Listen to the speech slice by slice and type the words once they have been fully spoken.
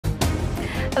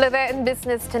Hello there. In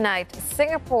business tonight,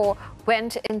 Singapore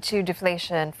went into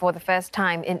deflation for the first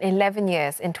time in 11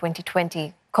 years in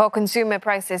 2020. Core consumer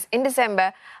prices in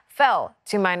December fell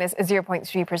to minus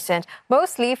 0.3%,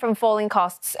 mostly from falling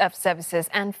costs of services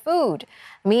and food.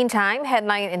 Meantime,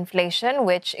 headline inflation,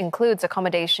 which includes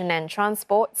accommodation and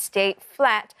transport, stayed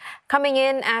flat, coming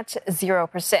in at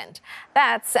 0%.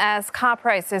 That's as car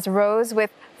prices rose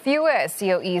with fewer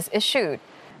COEs issued.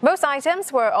 Most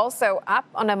items were also up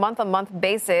on a month-on-month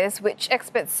basis, which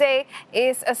experts say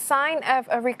is a sign of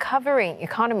a recovering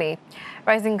economy.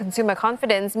 Rising consumer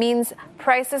confidence means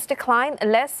prices decline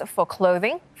less for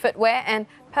clothing, footwear, and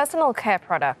personal care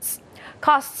products.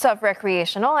 Costs of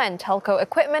recreational and telco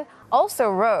equipment also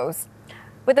rose.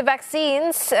 With the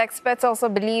vaccines, experts also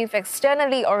believe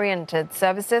externally oriented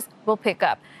services will pick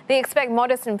up. They expect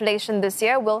modest inflation this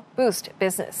year will boost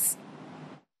business.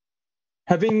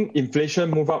 Having inflation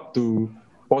move up to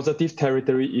positive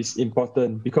territory is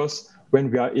important because when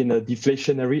we are in a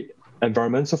deflationary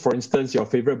environment, so for instance, your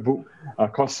favorite book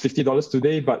costs $50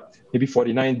 today, but maybe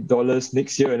 $49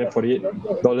 next year and then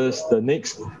 $48 the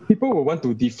next, people will want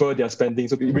to defer their spending.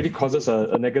 So it really causes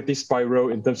a negative spiral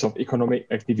in terms of economic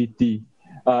activity.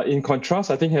 In contrast,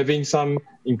 I think having some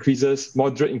increases,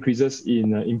 moderate increases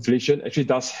in inflation actually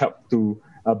does help to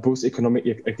boost economic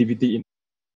activity in